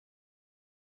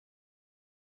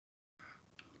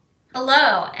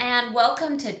Hello, and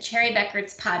welcome to Cherry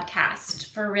Beckert's podcast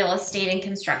for real estate and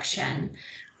construction,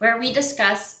 where we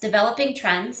discuss developing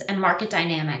trends and market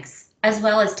dynamics, as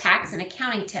well as tax and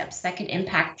accounting tips that could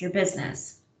impact your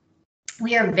business.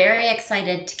 We are very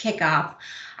excited to kick off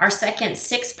our second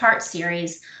six-part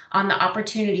series on the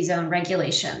Opportunity Zone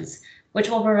regulations, which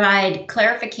will provide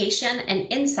clarification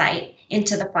and insight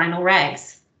into the final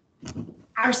regs.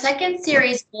 Our second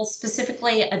series will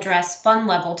specifically address fund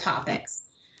level topics.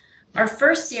 Our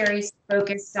first series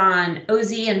focused on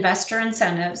OZ investor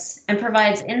incentives and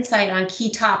provides insight on key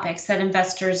topics that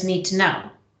investors need to know.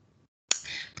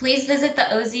 Please visit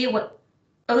the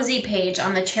OZ page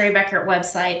on the Cherry Beckert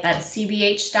website, that's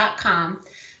cbh.com,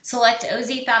 select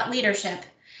OZ Thought Leadership,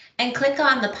 and click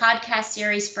on the podcast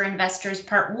series for investors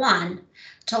part 1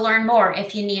 to learn more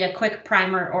if you need a quick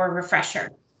primer or refresher.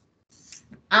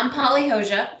 I'm Polly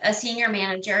Hoja, a senior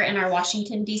manager in our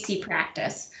Washington, D.C.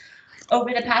 practice.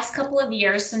 Over the past couple of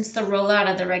years since the rollout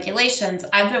of the regulations,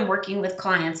 I've been working with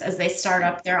clients as they start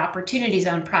up their Opportunity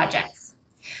Zone projects.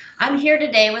 I'm here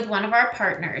today with one of our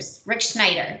partners, Rick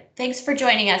Schneider. Thanks for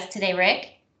joining us today,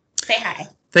 Rick. Say hi.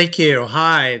 Thank you.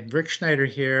 Hi, Rick Schneider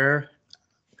here,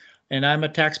 and I'm a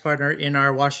tax partner in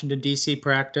our Washington, D.C.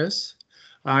 practice.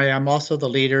 I am also the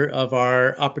leader of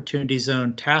our Opportunity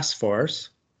Zone Task Force.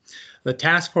 The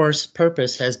task force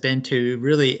purpose has been to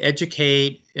really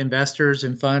educate investors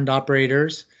and fund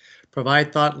operators,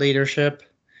 provide thought leadership,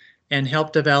 and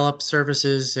help develop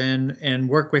services and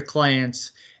work with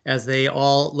clients as they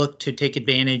all look to take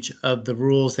advantage of the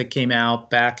rules that came out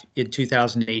back in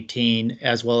 2018,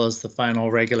 as well as the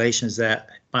final regulations that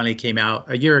finally came out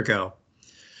a year ago.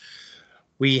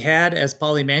 We had, as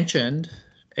Polly mentioned,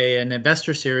 an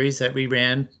investor series that we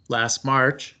ran last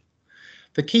March.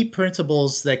 The key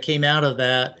principles that came out of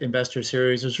that investor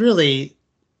series was really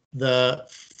the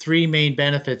three main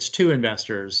benefits to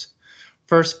investors.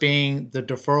 First being the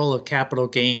deferral of capital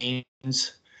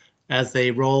gains as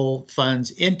they roll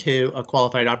funds into a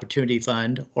qualified opportunity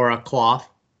fund or a QOF.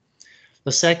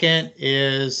 The second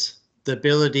is the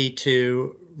ability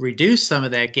to reduce some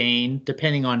of that gain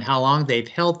depending on how long they've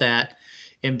held that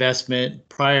investment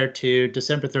prior to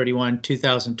December 31,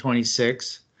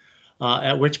 2026.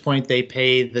 At which point they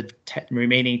pay the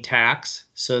remaining tax,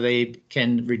 so they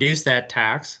can reduce that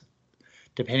tax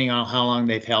depending on how long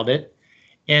they've held it.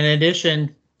 And in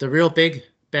addition, the real big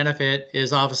benefit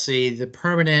is obviously the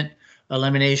permanent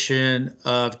elimination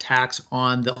of tax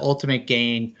on the ultimate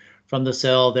gain from the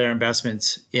sale of their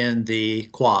investments in the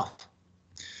QOF.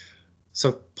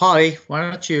 So Polly, why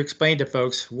don't you explain to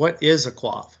folks what is a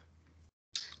QOF?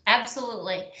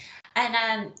 Absolutely.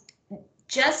 And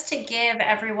just to give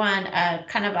everyone a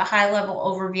kind of a high-level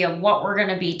overview of what we're going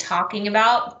to be talking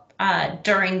about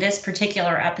during this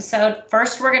particular episode.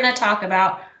 First, we're going to talk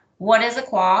about what is a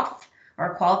QOF,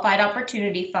 or Qualified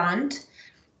Opportunity Fund.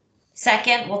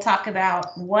 Second, we'll talk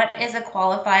about what is a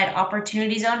Qualified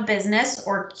Opportunity Zone Business,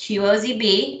 or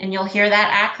QOZB, and you'll hear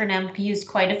that acronym used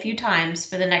quite a few times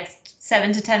for the next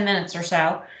 7 to 10 minutes or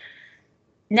so.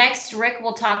 Next, Rick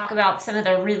will talk about some of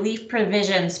the relief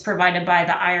provisions provided by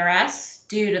the IRS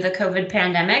due to the COVID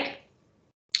pandemic.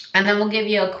 And then we'll give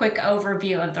you a quick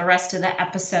overview of the rest of the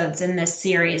episodes in this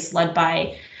series led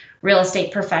by real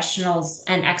estate professionals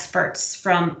and experts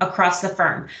from across the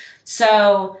firm.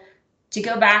 So to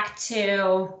go back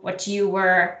to what you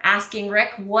were asking,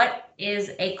 Rick, what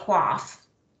is a QOF?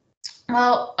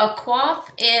 Well, a QOF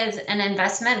is an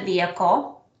investment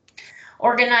vehicle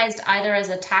organized either as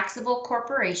a taxable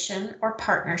corporation or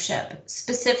partnership,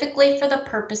 specifically for the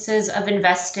purposes of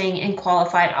investing in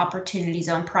qualified opportunity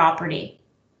zone property.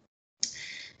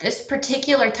 This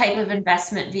particular type of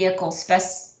investment vehicle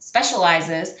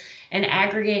specializes in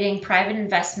aggregating private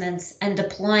investments and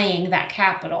deploying that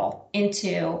capital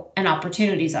into an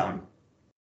opportunity zone.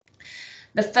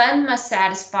 The fund must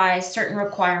satisfy certain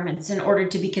requirements in order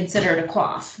to be considered a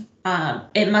QOF.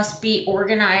 It must be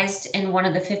organized in one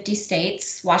of the 50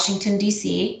 states, Washington,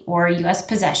 D.C., or U.S.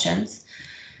 possessions.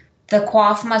 The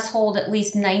QOF must hold at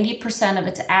least 90% of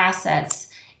its assets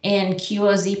in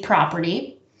QOZ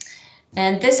property.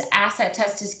 And this asset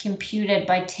test is computed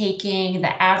by taking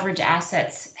the average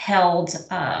assets held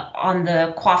on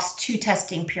the QOF's 2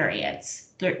 testing periods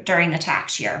during the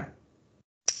tax year.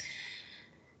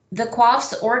 The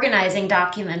QOF's organizing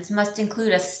documents must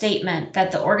include a statement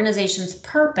that the organization's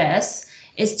purpose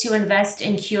is to invest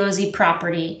in QOZ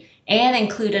property and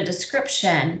include a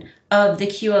description of the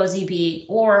QOZB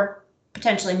or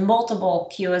potentially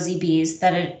multiple QOZBs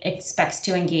that it expects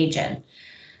to engage in.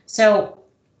 So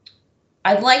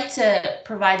I'd like to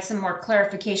provide some more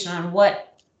clarification on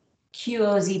what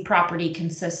QOZ property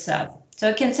consists of. So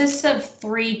it consists of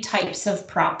 3 types of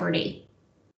property.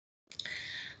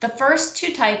 The first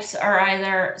 2 types are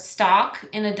either stock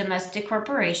in a domestic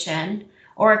corporation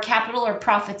or a capital or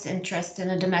profits interest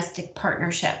in a domestic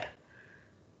partnership.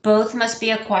 Both must be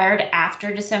acquired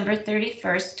after December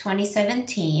 31st,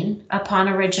 2017 upon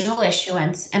original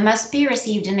issuance and must be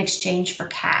received in exchange for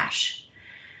cash.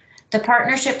 The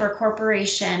partnership or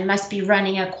corporation must be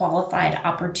running a qualified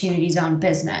opportunity zone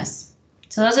business.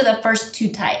 So those are the first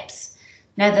 2 types.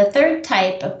 Now, the third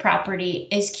type of property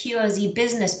is QOZ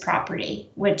business property,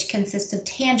 which consists of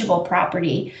tangible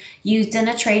property used in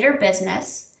a trade or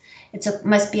business. It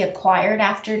must be acquired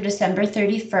after December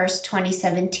 31st,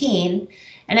 2017,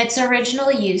 and its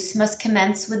original use must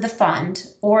commence with the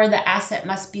fund, or the asset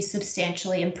must be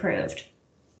substantially improved.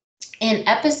 In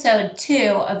episode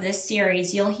 2 of this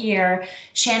series, you'll hear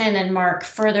Shannon and Mark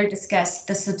further discuss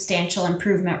the substantial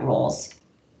improvement rules.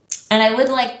 And I would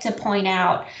like to point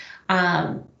out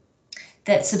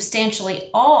that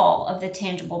substantially all of the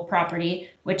tangible property,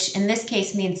 which in this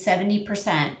case means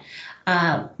 70%,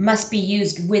 must be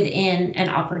used within an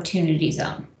opportunity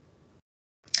zone.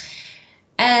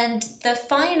 And the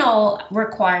final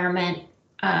requirement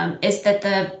is that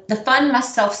the fund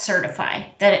must self-certify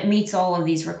that it meets all of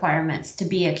these requirements to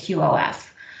be a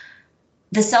QOF.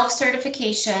 The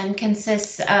self-certification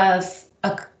consists of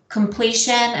a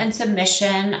completion and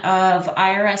submission of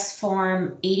IRS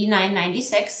Form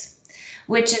 8996,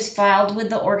 which is filed with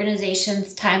the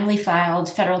organization's timely filed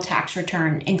federal tax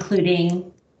return, including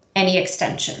any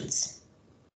extensions.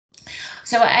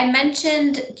 So I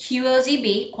mentioned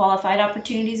QOZB, Qualified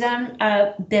Opportunity Zone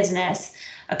business,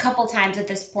 a couple times at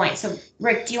this point. So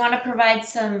Rick, do you want to provide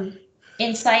some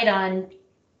insight on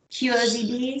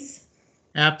QOZBs?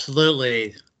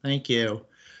 Absolutely, thank you.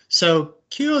 So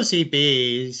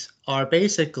QOZBs are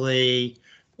basically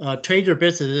trade or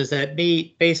businesses that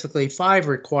meet basically 5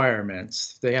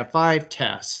 requirements. They have 5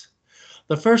 tests.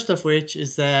 The first of which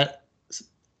is that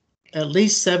at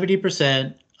least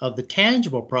 70% of the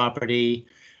tangible property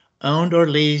owned or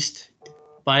leased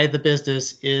by the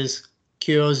business is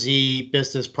QOZ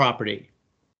business property.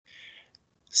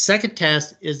 Second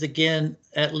test is, again,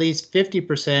 at least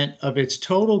 50% of its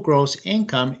total gross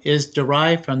income is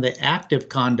derived from the active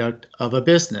conduct of a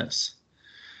business.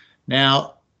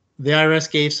 Now, the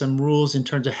IRS gave some rules in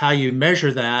terms of how you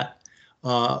measure that,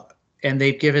 and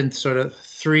they've given sort of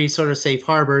 3 sort of safe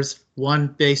harbors,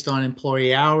 one based on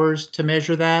employee hours to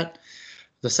measure that,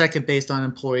 the second based on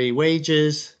employee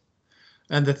wages,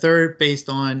 and the third based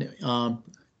on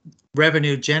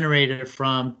revenue generated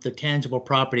from the tangible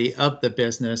property of the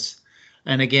business.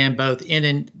 And again, both in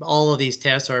and all of these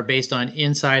tests are based on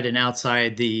inside and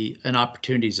outside an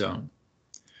opportunity zone.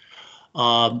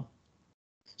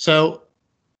 So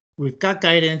we've got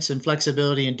guidance and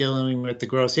flexibility in dealing with the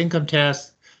gross income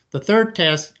test. The third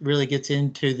test really gets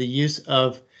into the use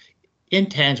of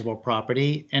intangible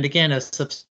property. And again, a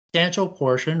substantial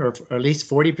portion, or at least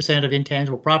 40% of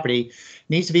intangible property,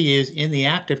 needs to be used in the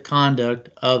active conduct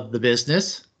of the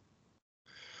business.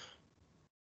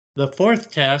 The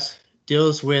fourth test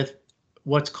deals with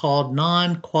what's called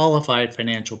non-qualified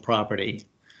financial property.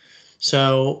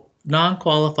 So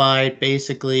non-qualified,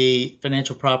 basically,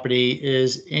 financial property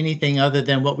is anything other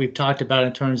than what we've talked about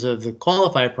in terms of the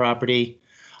qualified property,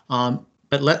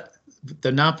 but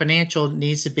the non-financial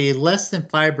needs to be less than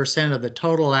 5% of the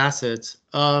total assets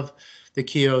of the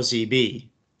QOZB.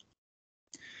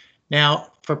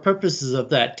 Now, for purposes of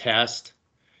that test,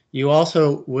 you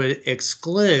also would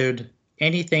exclude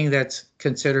anything that's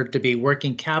considered to be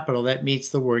working capital that meets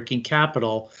the working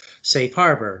capital safe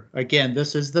harbor. Again,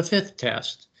 this is the 5th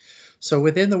test. So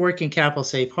within the working capital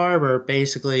safe harbor,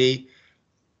 basically,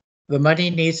 the money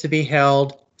needs to be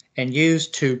held and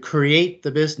used to create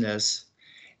the business,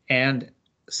 and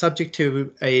subject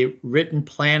to a written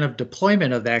plan of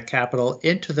deployment of that capital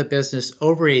into the business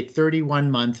over a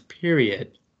 31-month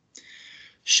period.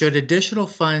 Should additional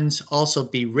funds also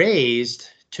be raised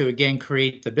to again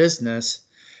create the business,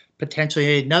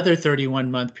 potentially another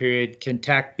 31-month period can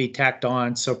be tacked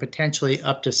on, so potentially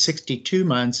up to 62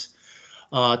 months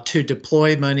to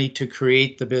deploy money to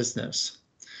create the business.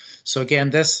 So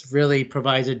again, this really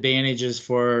provides advantages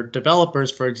for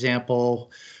developers, for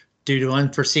example, due to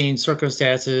unforeseen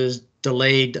circumstances,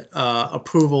 delayed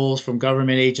approvals from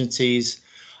government agencies,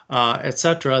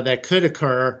 etc., that could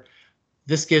occur.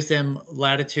 This gives them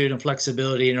latitude and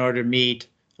flexibility in order to meet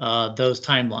those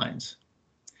timelines.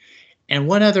 And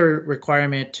one other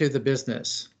requirement to the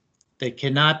business: they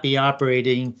cannot be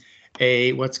operating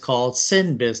what's called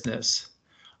SIN business.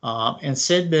 And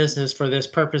SIN business for this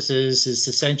purposes is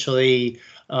essentially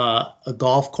a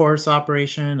golf course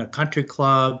operation, a country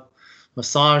club,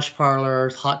 massage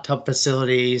parlors, hot tub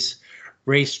facilities,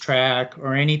 racetrack,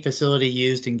 or any facility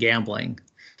used in gambling.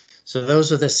 So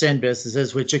those are the sin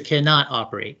businesses which it cannot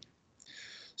operate.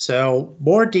 So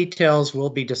more details will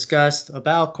be discussed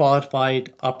about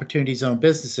qualified opportunity zone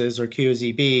businesses, or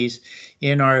QZBs,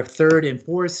 in our third and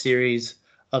fourth series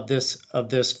of this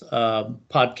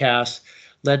podcast,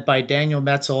 led by Daniel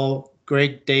Metzel,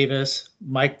 Greg Davis,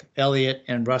 Mike Elliott,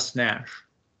 and Russ Nash.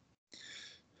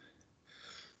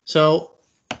 So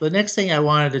the next thing I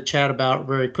wanted to chat about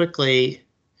very quickly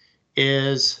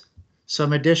is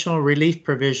some additional relief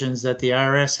provisions that the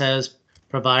IRS has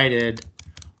provided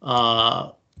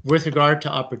with regard to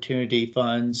opportunity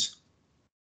funds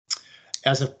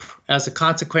as a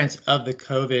consequence of the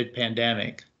COVID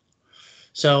pandemic.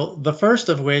 So the first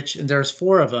of which, and there's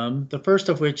 4 of them, the first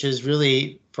of which is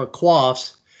really for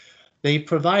QOFs. They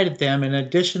provided them an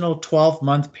additional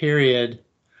 12-month period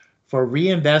for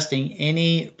reinvesting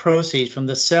any proceeds from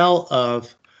the sale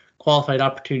of qualified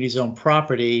opportunity zone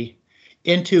property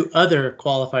into other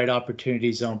qualified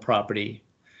opportunity zone property.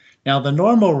 Now, the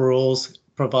normal rules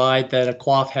provide that a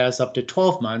QOF has up to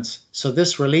 12 months, so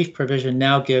this relief provision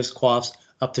now gives QOFs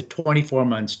up to 24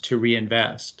 months to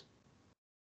reinvest.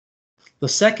 The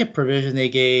second provision they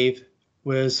gave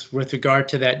was with regard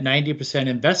to that 90%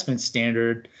 investment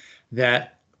standard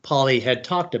that Polly had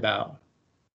talked about.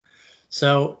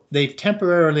 So they've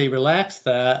temporarily relaxed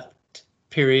that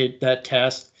period, that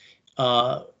test,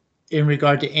 in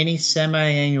regard to any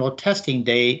semi-annual testing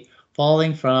date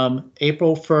falling from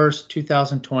April 1st,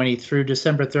 2020 through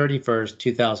December 31st,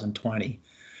 2020.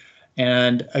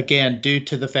 And again, due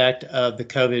to the fact of the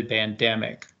COVID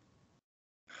pandemic.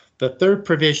 The third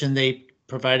provision they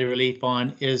provided relief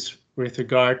on is with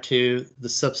regard to the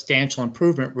substantial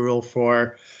improvement rule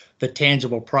for the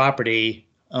tangible property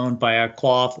owned by a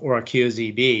QOF or a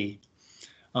QZB.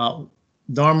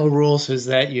 Normal rules is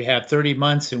that you have 30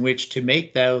 months in which to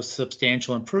make those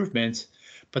substantial improvements,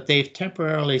 but they've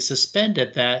temporarily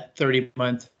suspended that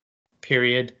 30-month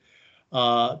period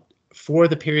for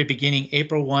the period beginning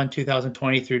April 1,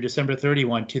 2020 through December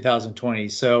 31, 2020.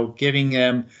 So giving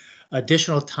them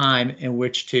additional time in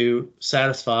which to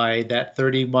satisfy that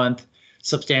 30-month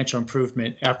substantial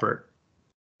improvement effort.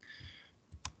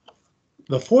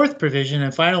 The fourth provision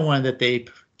and final one that they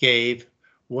gave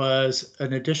was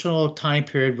an additional time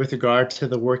period with regard to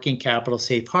the working capital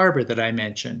safe harbor that I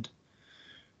mentioned.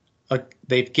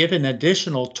 They've given an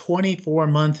additional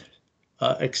 24-month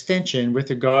extension with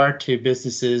regard to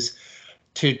businesses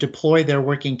to deploy their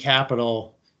working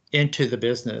capital into the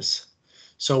business.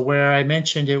 So where I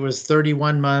mentioned it was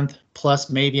 31 months plus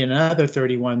maybe another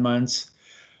 31 months,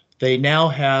 they now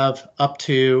have up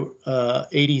to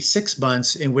 86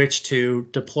 months in which to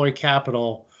deploy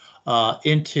capital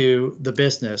into the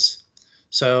business.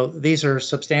 So these are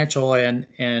substantial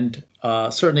and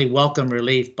certainly welcome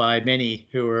relief by many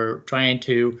who are trying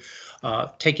to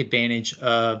take advantage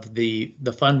of the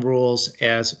fund rules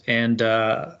and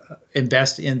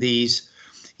invest in these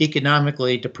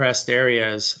economically depressed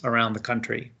areas around the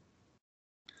country.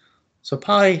 So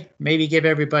Polly, maybe give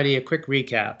everybody a quick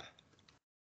recap.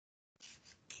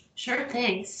 Sure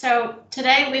thing. So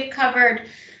today we've covered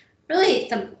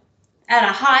really at a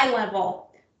high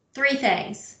level 3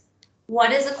 things.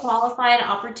 What is a qualified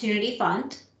opportunity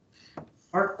fund,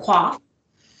 or QOF?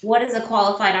 What is a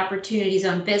qualified opportunity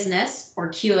zone business, or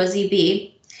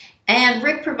QOZB? And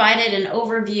Rick provided an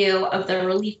overview of the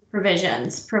relief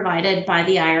provisions provided by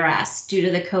the IRS due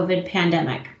to the COVID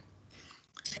pandemic.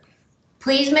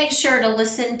 Please make sure to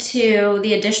listen to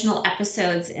the additional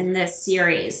episodes in this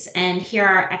series and hear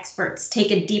our experts take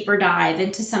a deeper dive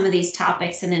into some of these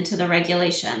topics and into the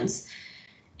regulations.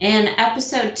 In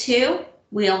episode 2,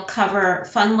 we'll cover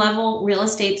fund level real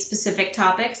estate specific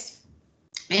topics.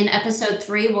 In episode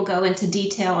 3, we'll go into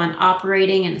detail on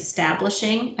operating and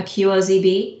establishing a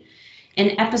QOZB.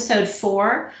 In episode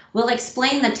 4, we'll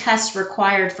explain the tests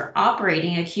required for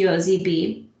operating a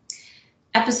QOZB.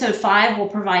 Episode 5 will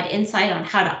provide insight on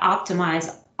how to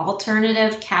optimize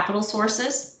alternative capital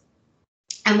sources.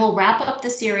 And we'll wrap up the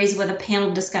series with a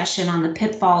panel discussion on the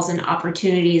pitfalls and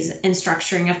opportunities in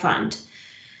structuring a fund.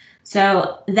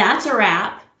 So that's a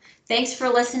wrap. Thanks for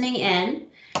listening in.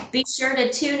 Be sure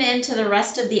to tune in to the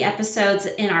rest of the episodes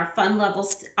in our Fund Level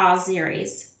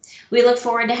series. We look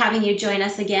forward to having you join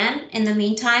us again. In the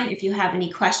meantime, if you have any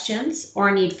questions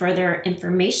or need further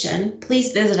information,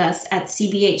 please visit us at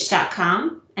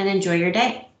cbh.com and enjoy your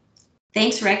day.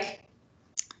 Thanks, Rick.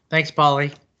 Thanks,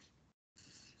 Polly.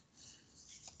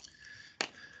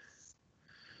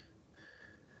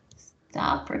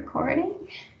 Stop recording.